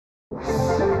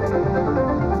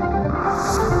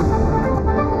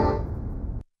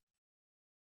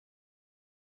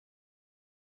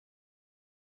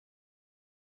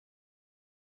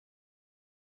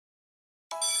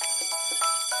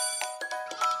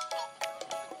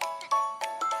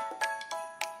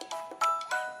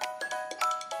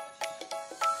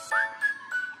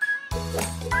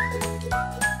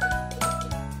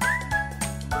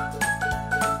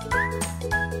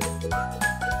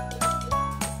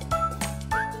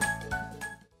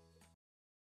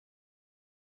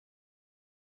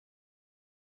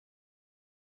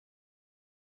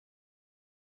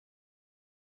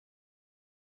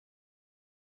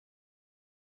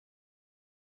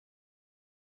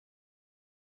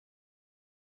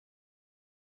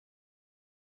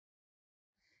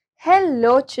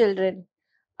Hello children,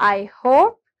 I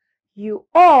hope you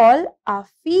all are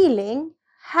feeling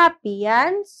happy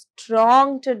and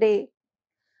strong today.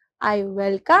 I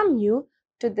welcome you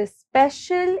to this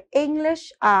special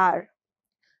English hour.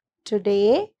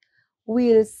 Today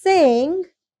we'll sing,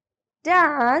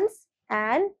 dance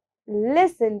and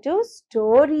listen to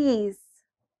stories.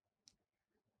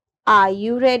 Are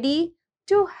you ready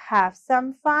to have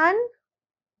some fun?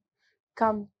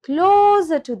 Come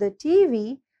closer to the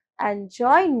TV and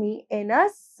join me in a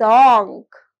song.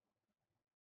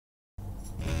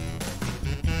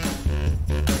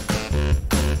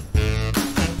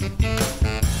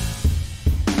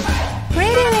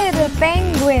 Pretty little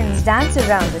penguins dance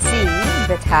around the sea,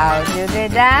 but how do they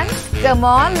dance? Come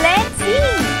on, let's see.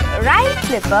 Right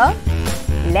flipper,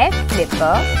 left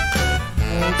flipper,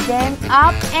 move them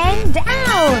up and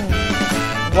down.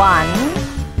 1,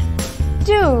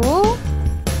 2,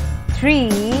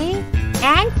 3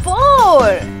 and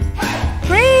 4.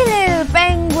 Pretty little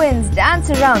penguins dance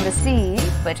around the sea,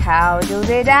 but how do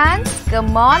they dance?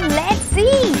 Come on, let's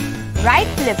see. Right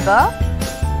flipper,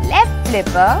 left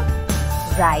flipper,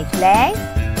 right leg,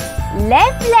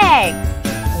 left leg.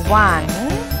 1,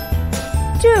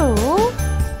 2,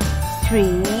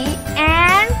 3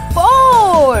 and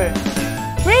 4.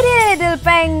 Pretty little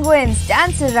penguins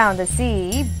dance around the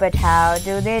sea, but how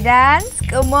do they dance?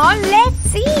 Come on, let's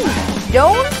see.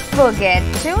 Don't forget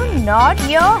to nod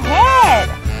your head.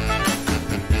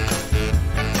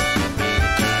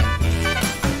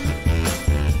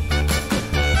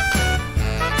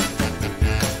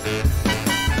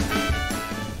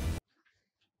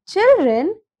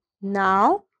 Children,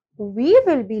 now we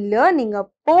will be learning a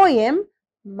poem,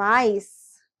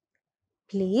 Mice.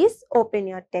 Please open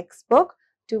your textbook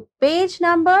to page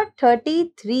number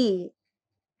 33.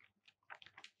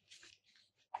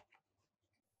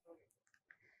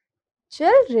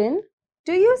 Children,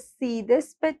 do you see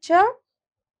this picture?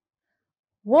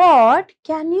 What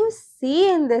can you see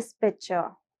in this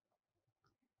picture?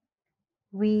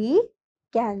 We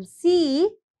can see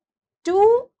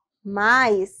 2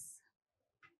 mice.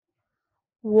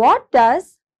 What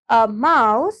does a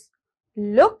mouse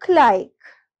look like?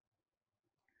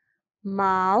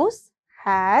 Mouse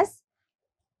has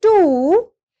 2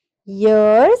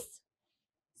 ears,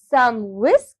 some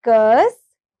whiskers,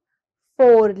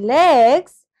 4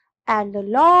 legs and a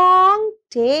long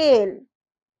tail.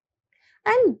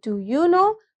 And do you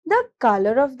know the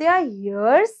color of their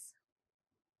ears?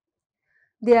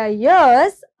 Their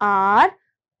ears are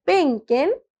pink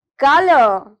in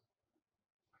color.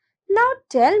 Now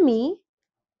tell me,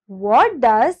 what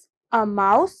does a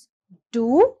mouse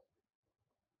do?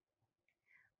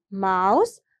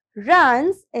 Mouse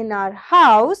runs in our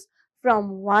house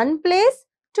from one place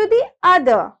to the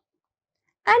other.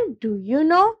 And do you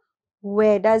know,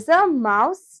 where does a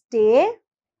mouse stay?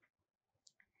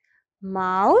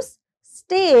 Mouse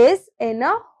stays in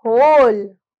a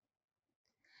hole.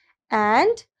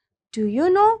 And do you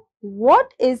know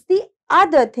what is the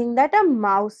other thing that a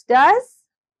mouse does?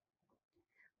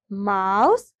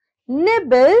 Mouse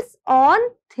nibbles on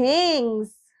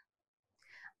things.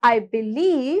 I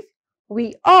believe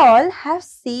we all have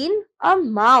seen a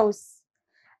mouse.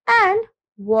 And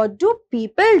what do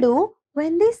people do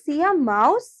when they see a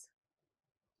mouse?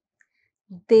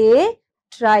 They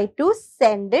try to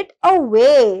send it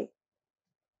away.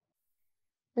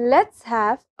 Let's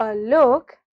have a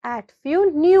look at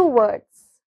few new words.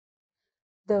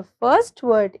 The first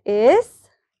word is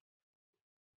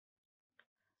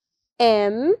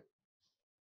M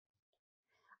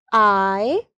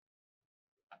I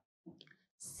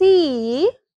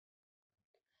C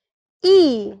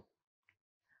E.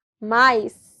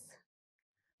 Mice,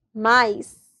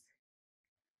 mice,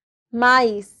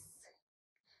 mice.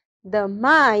 The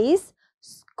mice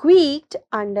squeaked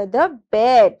under the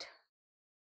bed.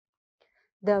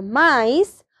 The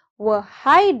mice were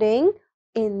hiding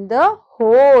in the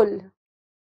hole.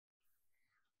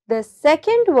 The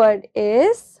second word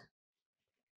is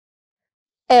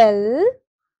L-O-N-G.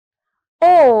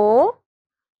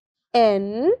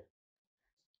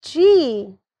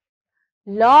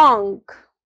 Long,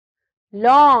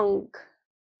 long,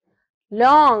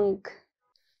 long.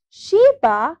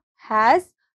 Sheba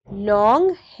has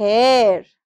long hair.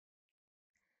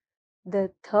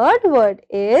 The third word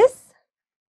is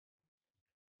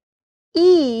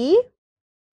E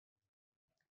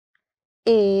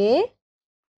A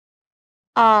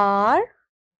R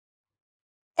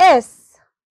S.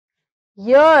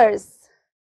 Years,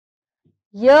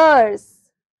 years,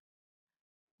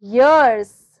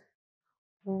 years.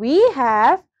 We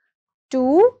have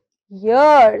 2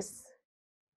 years.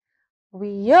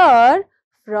 We hear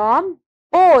from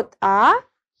both our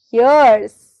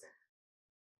ears.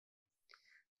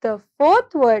 The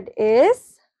fourth word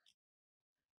is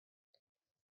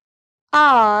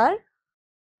R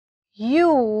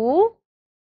U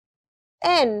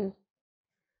N.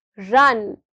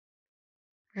 Run,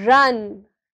 run,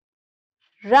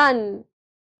 run.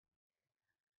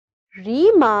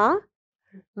 Rima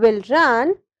will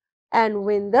run and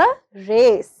win the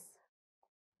race.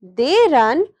 They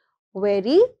run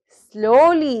very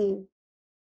slowly.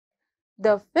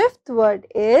 The fifth word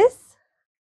is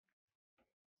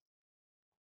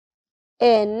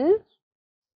N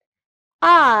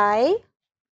I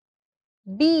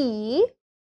B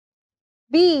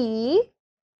B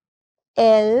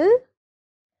L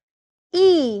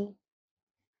E.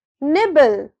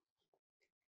 Nibble,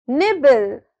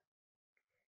 nibble,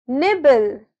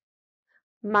 nibble.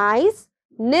 Mice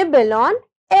nibble on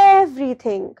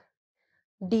everything.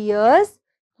 Deers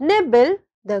nibble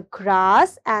the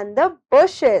grass and the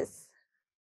bushes.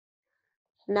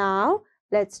 Now,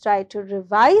 let's try to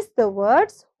revise the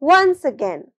words once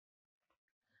again.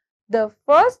 The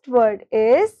first word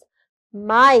is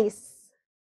mice.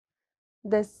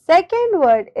 The second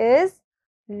word is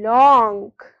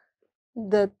long.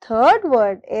 The third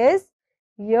word is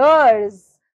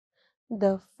years.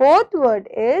 The fourth word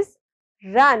is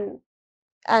run.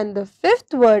 And the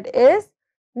fifth word is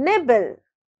nibble.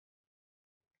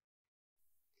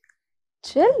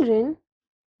 Children,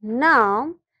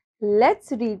 now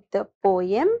let's read the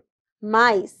poem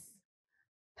Mice.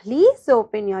 Please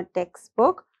open your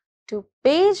textbook to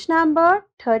page number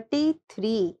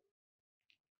 33.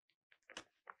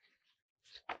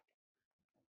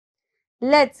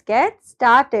 Let's get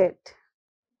started.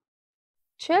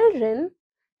 Children,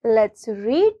 let's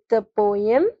read the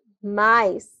poem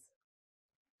Mice.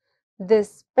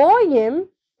 This poem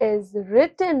is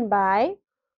written by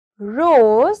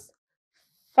Rose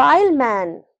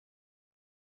Fileman.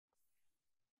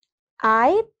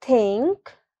 I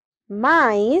think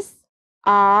mice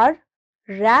are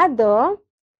rather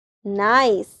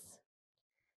nice.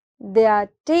 Their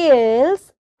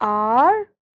tails are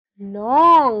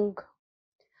long.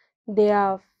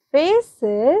 Their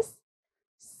faces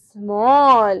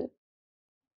small.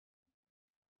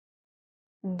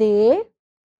 They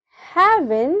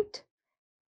haven't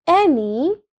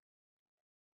any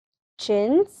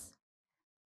chins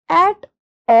at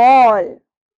all.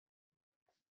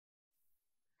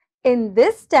 In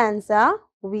this stanza,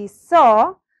 we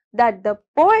saw that the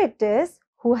poetess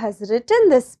who has written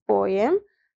this poem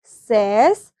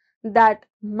says that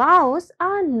mouse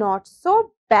are not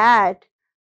so bad.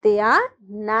 They are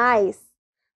nice.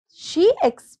 She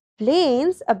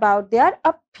explains about their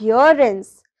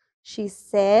appearance. She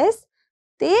says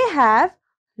they have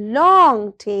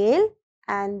long tail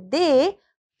and they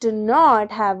do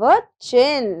not have a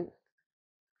chin.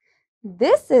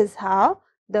 This is how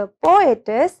the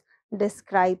poetess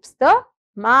describes the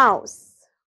mouse.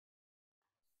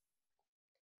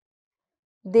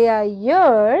 Their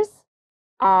ears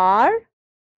are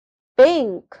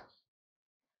pink.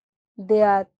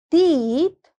 Their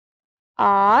teeth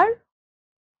are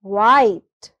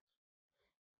white.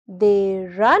 They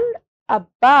run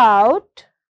about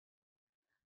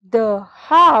the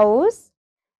house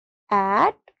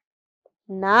at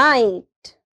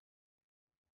night.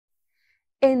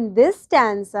 In this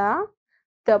stanza,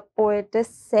 the poetess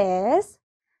says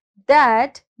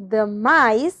that the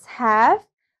mice have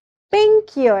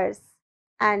pink ears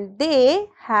and they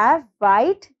have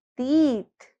white teeth.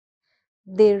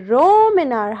 They roam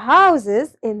in our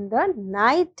houses in the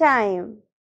night time.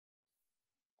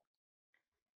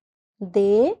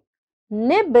 They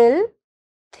nibble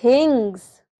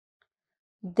things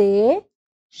they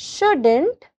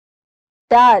shouldn't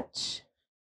touch,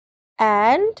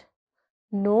 and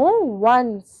no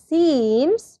one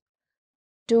seems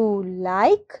to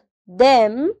like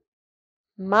them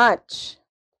much.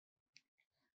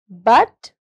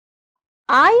 but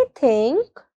I think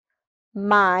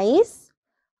mice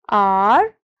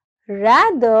are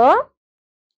rather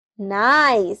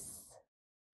nice.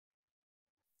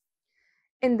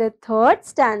 In the third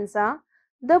stanza,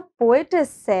 the poetess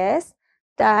says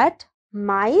that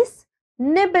mice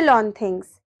nibble on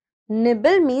things.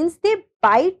 Nibble means they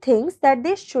bite things that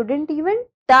they shouldn't even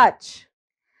touch.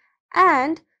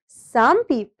 And some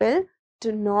people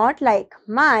do not like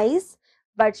mice,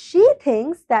 but she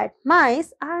thinks that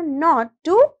mice are not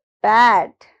too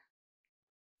bad.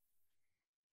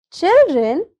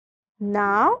 Children,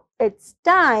 now it's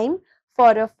time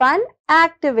for a fun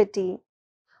activity.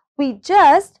 We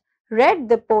just read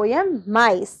the poem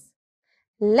Mice.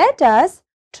 Let us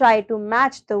try to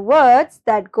match the words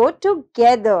that go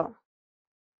together.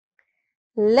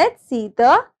 Let's see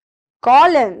the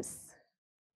columns.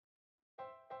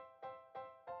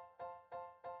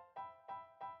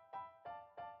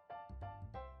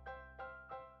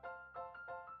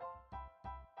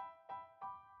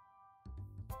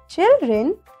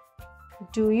 Children,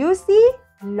 do you see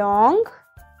long?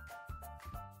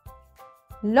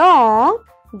 Long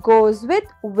goes with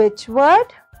which word?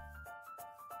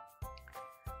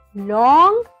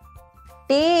 Long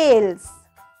tails.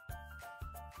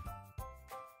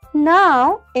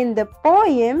 Now, in the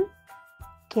poem,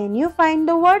 can you find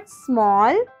the word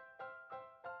small?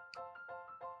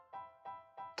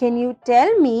 Can you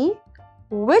tell me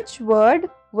which word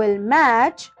will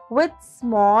match with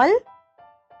small?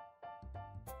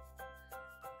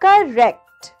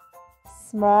 Correct.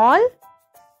 Small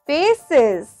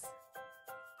faces.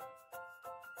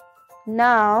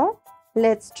 Now,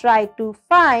 let's try to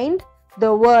find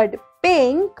the word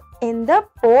pink in the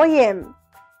poem.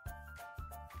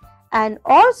 And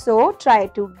also try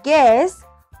to guess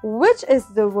which is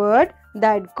the word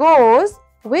that goes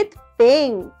with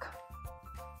pink.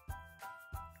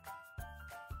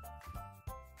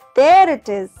 There it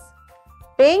is.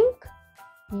 Pink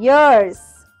ears.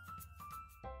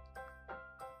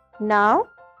 Now,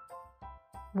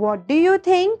 what do you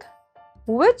think?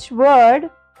 Which word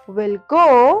will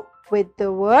go with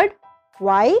the word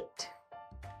white?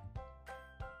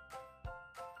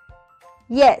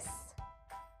 Yes,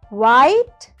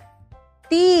 white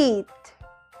teeth.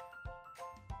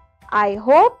 I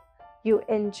hope you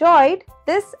enjoyed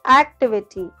this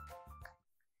activity.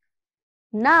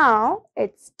 Now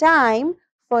it's time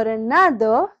for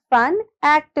another fun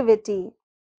activity.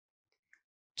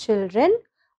 Children,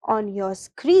 on your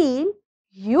screen,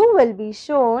 you will be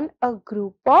shown a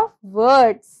group of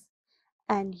words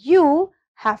and you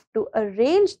have to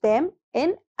arrange them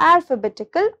in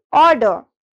alphabetical order.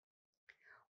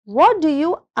 What do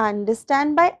you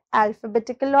understand by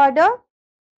alphabetical order?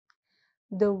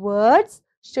 The words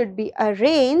should be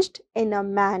arranged in a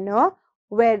manner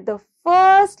where the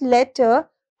first letter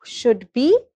should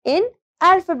be in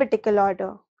alphabetical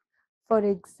order. For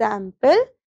example,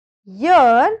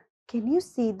 here, can you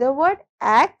see the word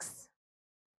X?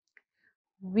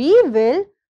 We will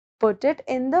put it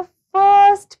in the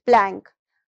first blank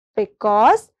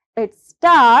because it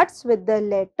starts with the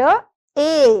letter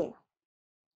A.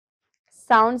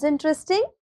 Sounds interesting?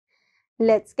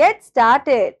 Let's get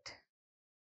started.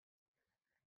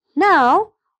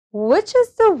 Now, which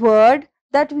is the word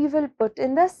that we will put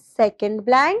in the second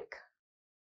blank?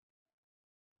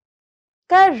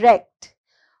 Correct.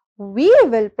 We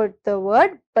will put the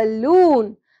word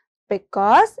balloon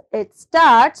because it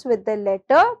starts with the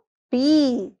letter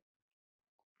B.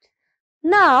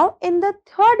 Now, in the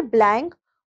third blank,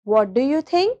 what do you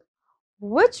think?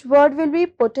 Which word will we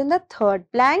put in the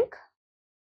third blank?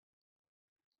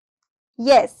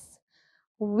 Yes,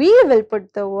 we will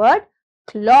put the word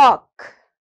clock.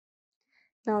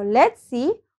 Now, let's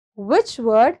see which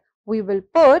word we will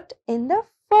put in the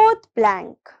fourth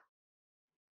blank.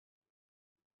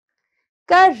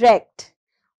 Correct.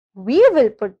 We will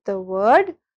put the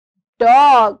word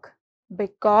dog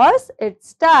because it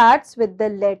starts with the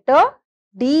letter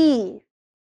D.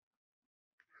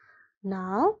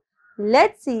 Now,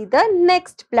 let's see the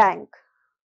next blank.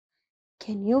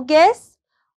 Can you guess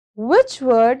which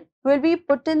word will be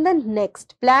put in the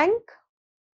next blank?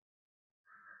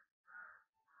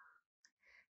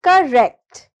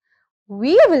 Correct.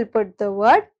 We will put the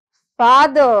word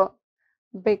father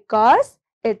because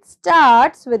it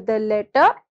starts with the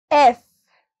letter F.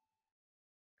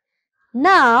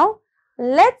 Now,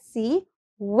 let's see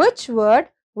which word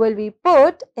will be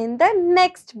put in the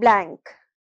next blank.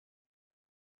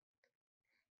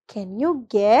 Can you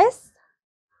guess?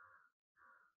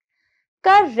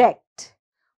 Correct.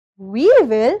 We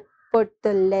will put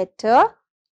the letter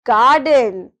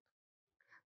garden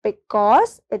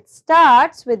because it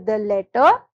starts with the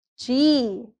letter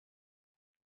G.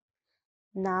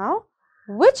 Now,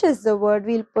 which is the word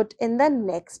we'll put in the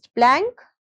next blank?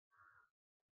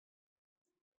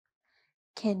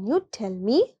 Can you tell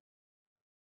me?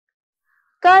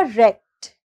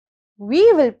 Correct.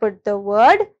 We will put the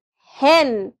word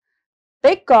hen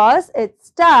because it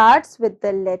starts with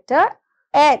the letter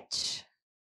H.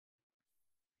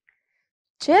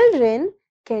 Children,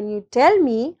 can you tell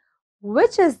me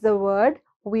which is the word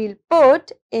we'll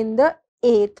put in the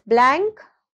eighth blank?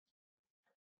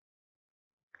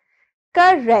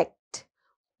 Correct.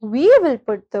 We will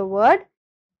put the word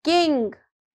king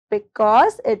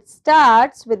because it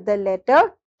starts with the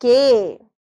letter K.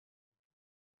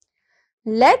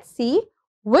 Let's see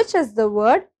which is the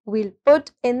word we'll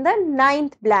put in the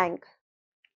ninth blank.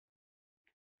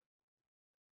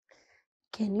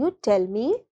 Can you tell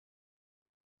me?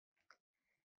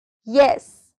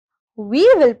 Yes, we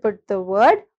will put the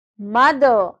word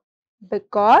mother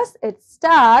because it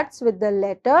starts with the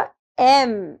letter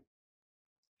M.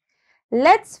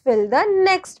 Let's fill the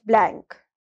next blank.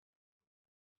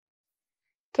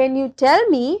 Can you tell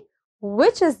me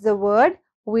which is the word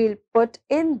we'll put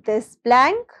in this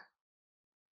blank?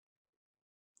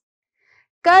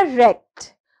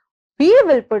 Correct. We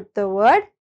will put the word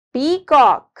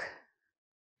peacock.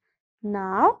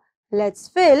 Now, let's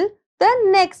fill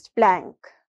the next blank.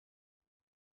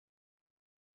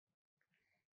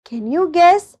 Can you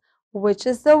guess which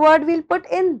is the word we'll put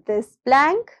in this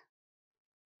blank?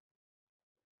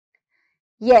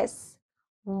 Yes,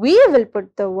 we will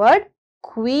put the word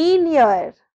queen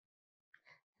here.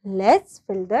 Let's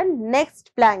fill the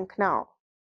next blank now.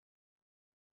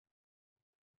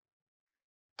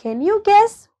 Can you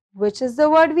guess which is the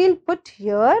word we'll put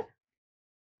here?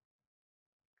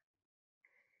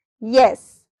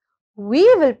 Yes, we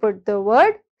will put the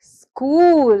word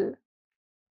school.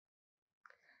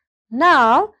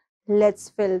 Now, let's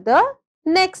fill the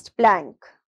next blank.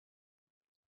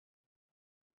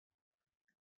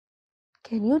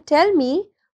 Can you tell me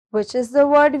which is the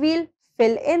word we'll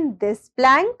fill in this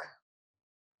blank?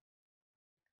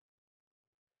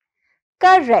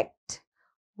 Correct.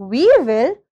 We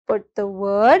will put the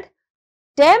word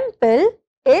temple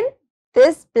in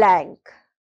this blank.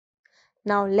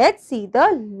 Now let's see the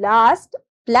last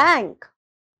blank.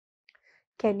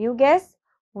 Can you guess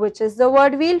which is the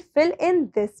word we'll fill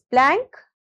in this blank?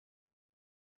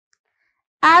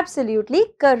 Absolutely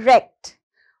correct.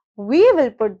 We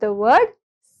will put the word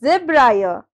zebra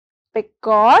here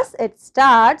because it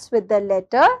starts with the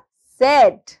letter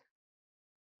Z.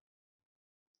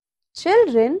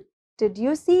 Children, did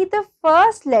you see the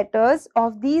first letters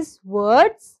of these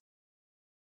words?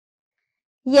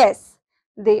 Yes,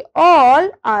 they all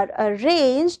are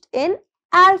arranged in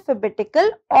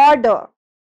alphabetical order.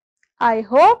 I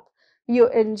hope you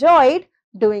enjoyed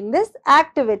doing this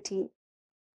activity.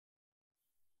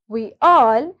 We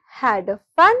all had a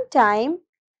fun time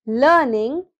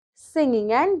learning,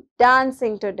 singing and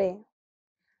dancing today.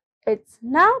 It's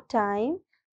now time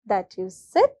that you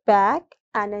sit back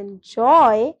and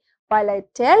enjoy while I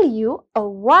tell you a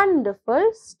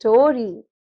wonderful story.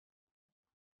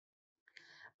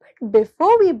 But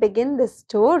before we begin the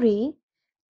story,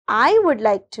 I would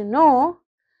like to know,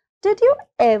 did you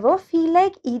ever feel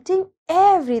like eating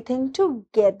everything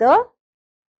together?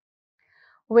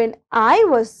 When I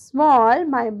was small,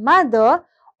 my mother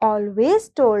always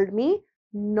told me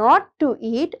not to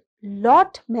eat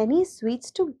many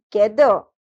sweets together.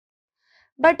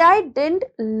 But I didn't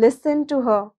listen to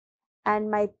her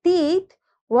and my teeth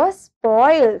were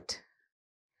spoiled.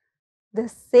 The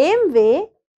same way,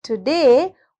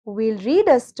 today we'll read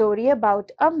a story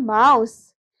about a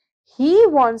mouse. He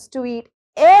wants to eat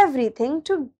everything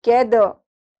together.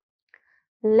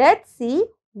 Let's see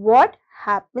what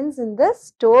happens in the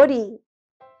story.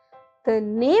 The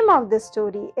name of the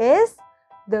story is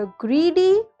The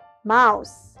Greedy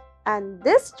Mouse, and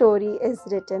this story is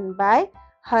written by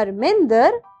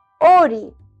Harminder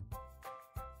Ori.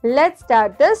 Let's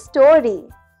start the story.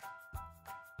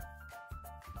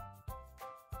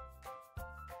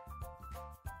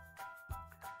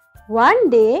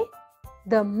 One day,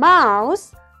 the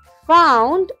mouse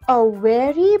found a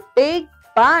very big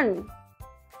bun.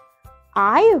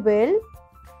 I will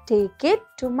take it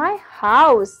to my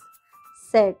house,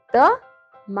 said the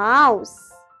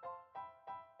mouse.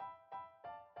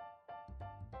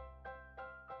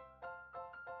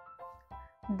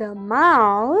 The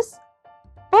mouse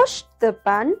pushed the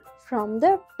bun from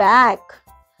the back,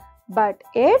 but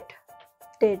it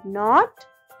did not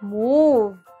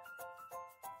move.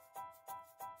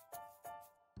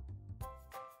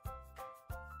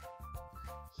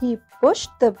 He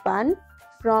pushed the bun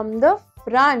from the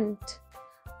front,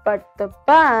 but the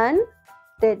bun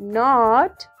did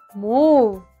not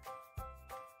move.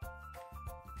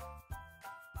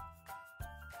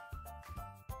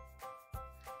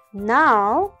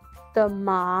 Now the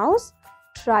mouse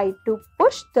tried to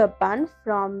push the bun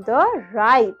from the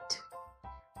right,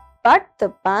 but the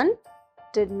bun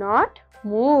did not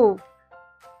move.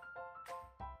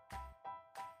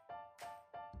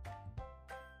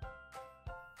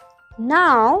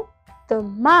 Now the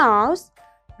mouse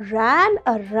ran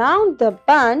around the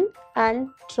bun and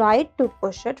tried to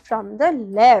push it from the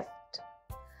left.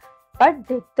 But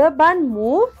did the bun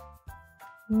move?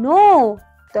 No,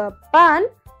 the bun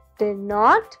did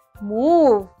not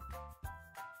move.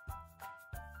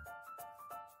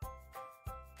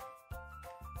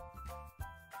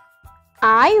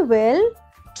 I will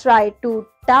try to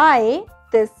tie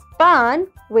this bun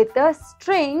with a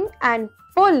string and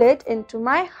pull it into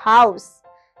my house,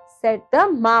 said the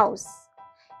mouse.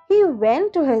 He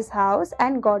went to his house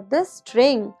and got the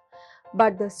string,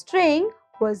 but the string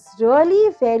was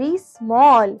really very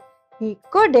small. He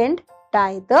couldn't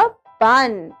tie the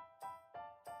bun.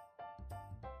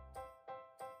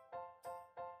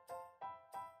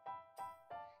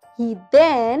 He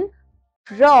then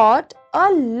brought a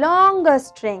longer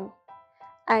string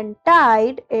and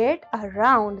tied it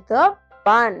around the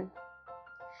bun.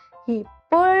 He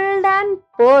pulled and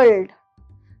pulled,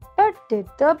 but did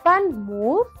the bun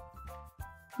move?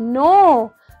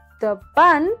 No, the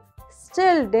bun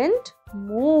still didn't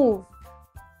move.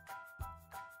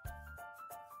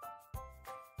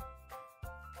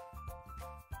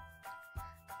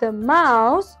 The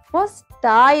mouse was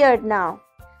tired now.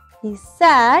 He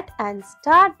sat and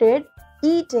started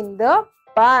eating the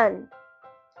bun.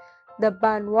 The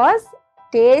bun was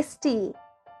tasty.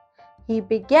 He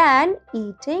began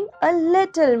eating a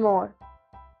little more,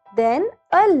 then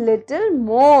a little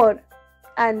more,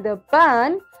 and the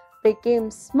bun became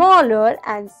smaller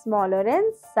and smaller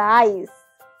in size.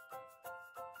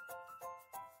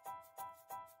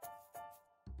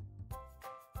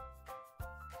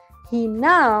 He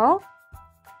now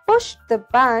pushed the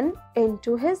bun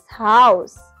into his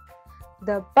house.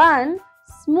 The bun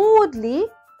smoothly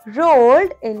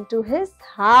rolled into his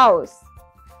house.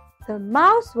 The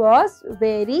mouse was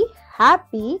very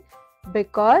happy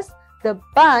because the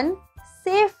bun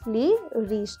safely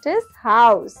reached his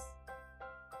house.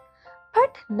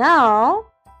 But now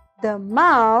the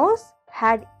mouse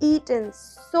had eaten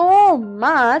so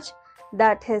much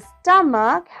that his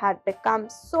stomach had become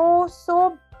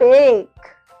so big.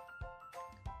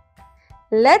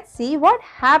 Let's see what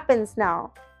happens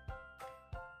now.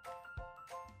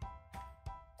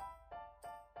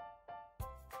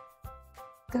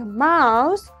 The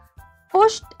mouse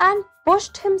pushed and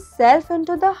pushed himself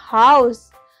into the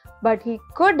house, but he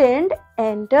couldn't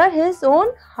enter his own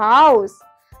house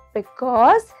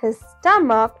because his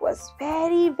stomach was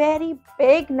very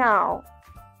big now.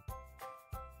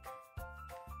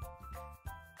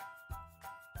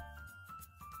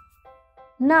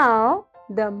 Now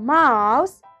the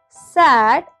mouse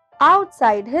sat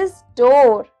outside his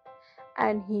door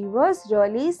and he was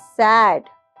really sad.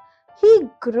 He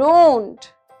groaned.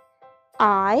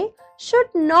 I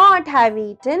should not have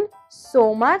eaten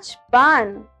so much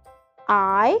bun.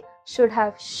 I should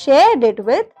have shared it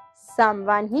with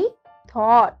someone, he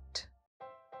thought.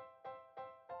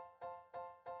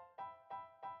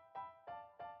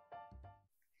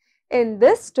 In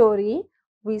this story,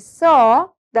 we saw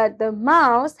that the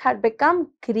mouse had become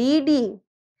greedy.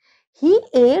 He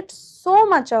ate so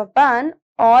much of bun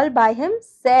all by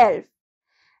himself,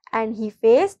 and he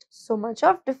faced so much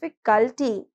of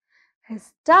difficulty.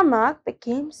 His stomach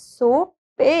became so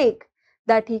big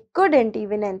that he couldn't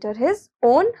even enter his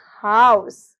own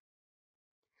house.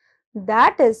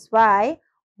 That is why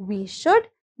we should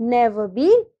never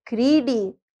be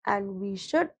greedy and we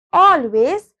should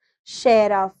always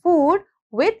share our food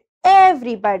with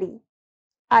everybody.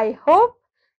 I hope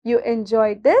you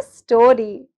enjoyed this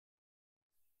story.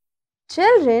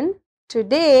 Children,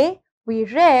 today we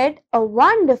read a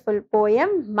wonderful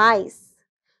poem, Mice.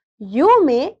 You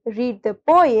may read the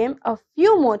poem a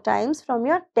few more times from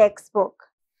your textbook.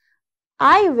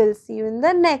 I will see you in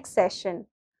the next session.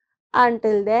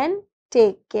 Until then,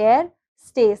 take care,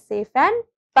 stay safe and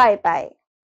bye-bye.